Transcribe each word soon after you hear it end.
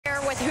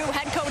with who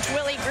head coach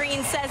Willie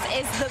Green says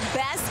is the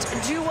best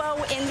duo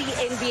in the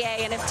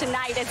NBA. And if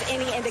tonight is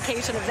any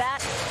indication of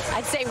that,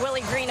 I'd say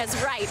Willie Green is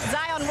right.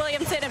 Zion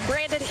Williamson and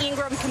Brandon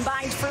Ingram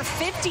combined for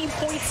 50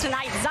 points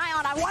tonight.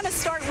 Zion, I want to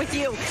start with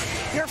you.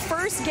 Your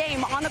first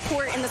game on the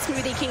court in the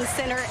Smoothie King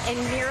Center in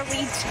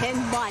nearly 10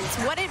 months.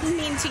 What did it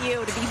mean to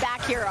you to be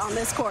back here on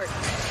this court?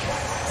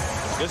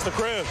 It's the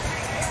crib.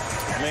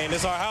 I mean,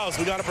 it's our house.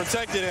 We got to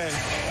protect it, and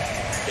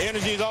the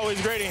energy is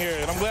always great in here,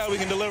 and I'm glad we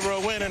can deliver a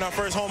win in our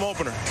first home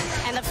opener.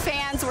 And the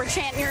fans were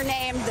chanting your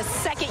name the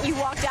second you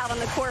walked out on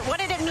the court. What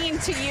did it mean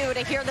to you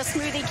to hear the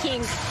Smoothie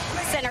King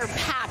Center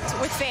packed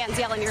with fans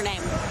yelling your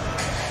name?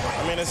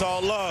 I mean, it's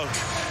all love.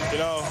 You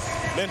know,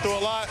 been through a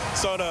lot,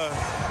 so to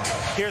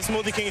hear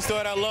Smoothie King still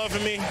had that love for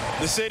me,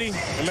 the city,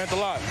 it meant a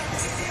lot.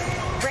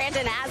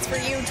 Brandon, as for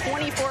you,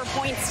 24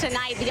 points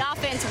tonight. The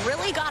offense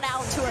really got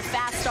out to a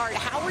fast start.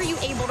 How were you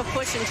able to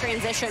push in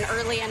transition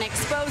early and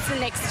expose the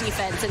Knicks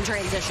defense in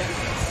transition?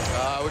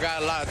 We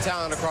got a lot of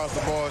talent across the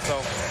board, so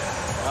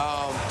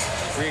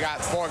we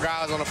got 4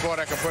 guys on the floor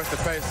that can push the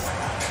pace.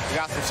 We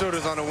got some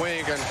shooters on the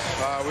wing, and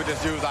we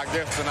just used our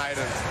gifts tonight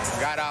and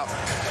got out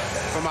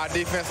from our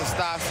defensive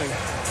stops and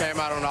came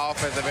out on the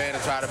offensive end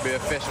and tried to be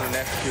efficient and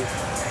execute.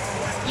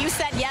 You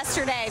said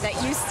yesterday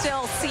that you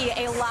still see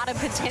a lot of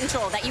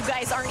potential, that you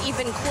guys aren't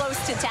even close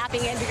to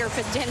tapping into your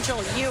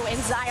potential, you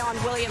and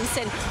Zion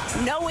Williamson.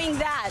 Knowing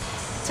that,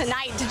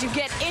 tonight, did you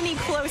get any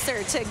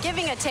closer to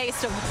giving a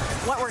taste of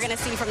what we're going to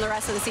see from the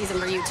rest of the season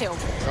for you two?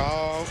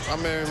 I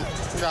mean,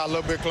 we got a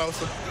little bit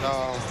closer.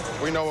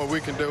 We know what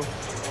we can do.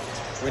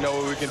 We know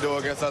what we can do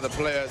against other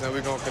players, and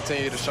we're going to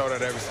continue to show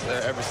that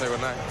every single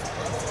night.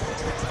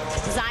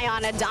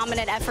 Zion, a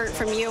dominant effort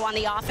from you on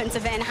the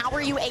offensive end. How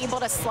were you able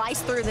to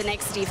slice through the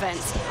Knicks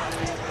defense?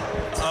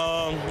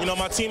 You know,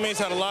 my teammates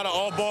had a lot of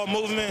all-ball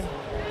movement,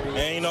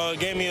 and, you know, it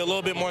gave me a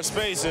little bit more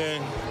space,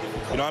 and,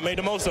 you know, I made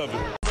the most of it.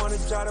 I'm on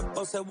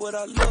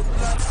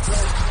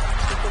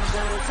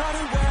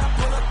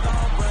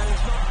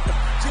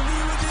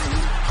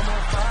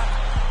fire.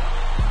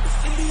 It's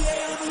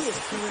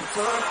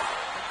NBA,